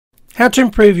How to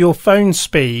improve your phone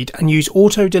speed and use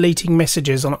auto-deleting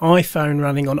messages on iPhone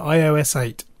running on iOS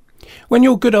 8. When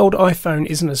your good old iPhone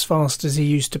isn't as fast as he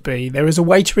used to be, there is a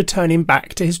way to return him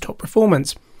back to his top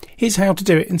performance. Here's how to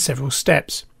do it in several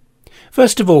steps.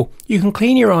 First of all, you can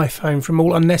clean your iPhone from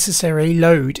all unnecessary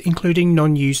load, including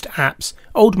non-used apps,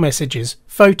 old messages,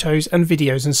 photos and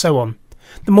videos and so on.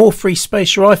 The more free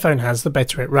space your iPhone has, the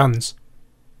better it runs.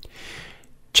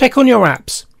 Check on your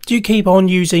apps. Do you keep on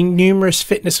using numerous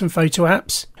fitness and photo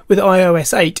apps? With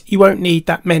iOS 8, you won't need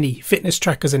that many fitness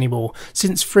trackers anymore,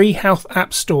 since free health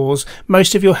app stores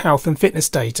most of your health and fitness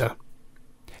data.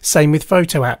 Same with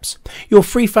photo apps. Your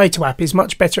free photo app is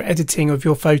much better at editing of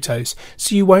your photos,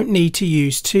 so you won't need to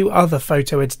use two other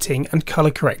photo editing and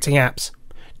colour correcting apps.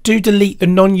 Do delete the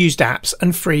non-used apps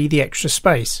and free the extra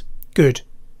space. Good.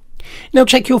 Now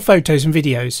check your photos and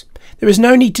videos. There is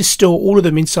no need to store all of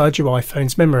them inside your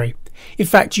iPhone's memory. In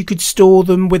fact, you could store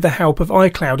them with the help of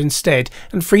iCloud instead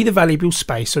and free the valuable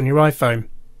space on your iPhone.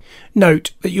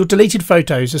 Note that your deleted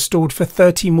photos are stored for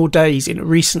 30 more days in a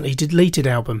recently deleted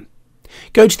album.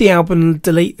 Go to the album and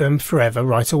delete them forever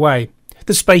right away.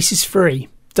 The space is free.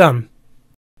 Done.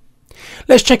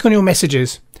 Let's check on your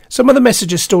messages. Some of the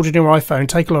messages stored in your iPhone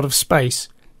take a lot of space.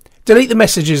 Delete the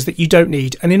messages that you don't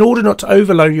need, and in order not to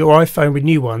overload your iPhone with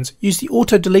new ones, use the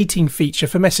auto-deleting feature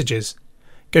for messages.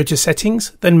 Go to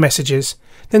Settings, then Messages,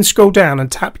 then scroll down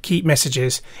and tap Keep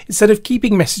Messages. Instead of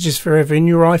keeping messages forever in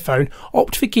your iPhone,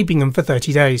 opt for keeping them for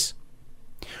 30 days.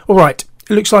 Alright,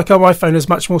 it looks like our iPhone has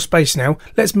much more space now.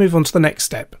 Let's move on to the next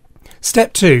step.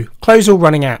 Step 2. Close all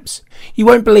running apps. You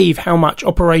won't believe how much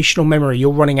operational memory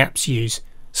your running apps use.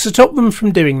 To stop them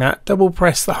from doing that, double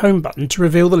press the Home button to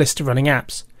reveal the list of running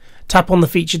apps. Tap on the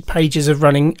featured pages of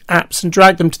running apps and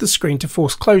drag them to the screen to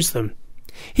force close them.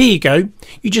 Here you go,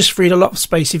 you just freed a lot of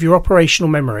space of your operational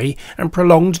memory and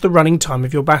prolonged the running time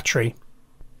of your battery.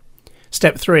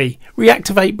 Step 3.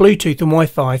 Reactivate Bluetooth and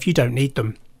Wi-Fi if you don't need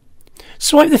them.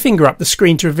 Swipe the finger up the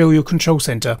screen to reveal your control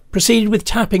center. Proceed with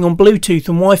tapping on Bluetooth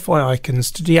and Wi-Fi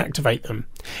icons to deactivate them.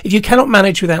 If you cannot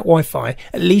manage without Wi-Fi,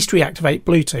 at least reactivate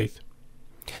Bluetooth.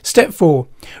 Step 4.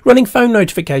 Running phone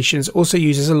notifications also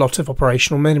uses a lot of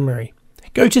operational memory.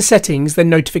 Go to Settings, then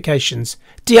Notifications.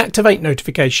 Deactivate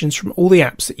notifications from all the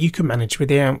apps that you can manage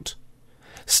without.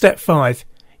 Step 5.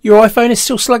 Your iPhone is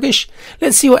still sluggish?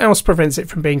 Let's see what else prevents it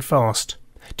from being fast.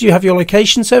 Do you have your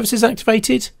location services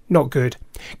activated? Not good.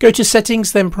 Go to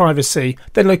Settings, then Privacy,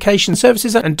 then Location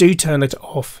Services and do turn it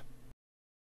off.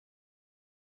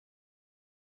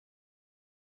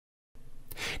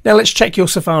 Now let's check your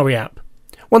Safari app.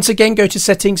 Once again, go to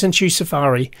Settings and choose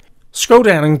Safari. Scroll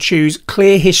down and choose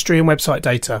Clear History and Website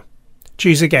Data.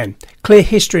 Choose again, Clear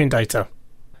History and Data.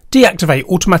 Deactivate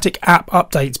automatic app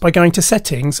updates by going to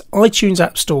Settings, iTunes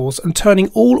App Stores and turning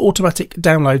all automatic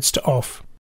downloads to off.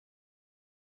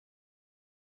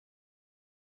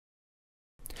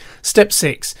 Step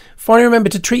 6. Finally remember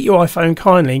to treat your iPhone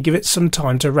kindly and give it some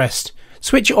time to rest.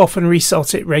 Switch it off and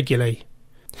restart it regularly.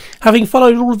 Having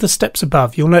followed all of the steps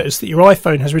above, you'll notice that your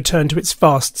iPhone has returned to its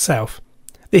fast self.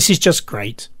 This is just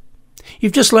great.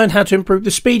 You've just learned how to improve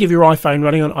the speed of your iPhone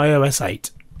running on iOS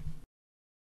 8.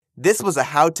 This was a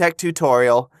HowTech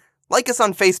tutorial. Like us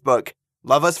on Facebook,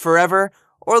 love us forever,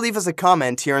 or leave us a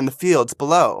comment here in the fields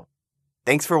below.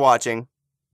 Thanks for watching.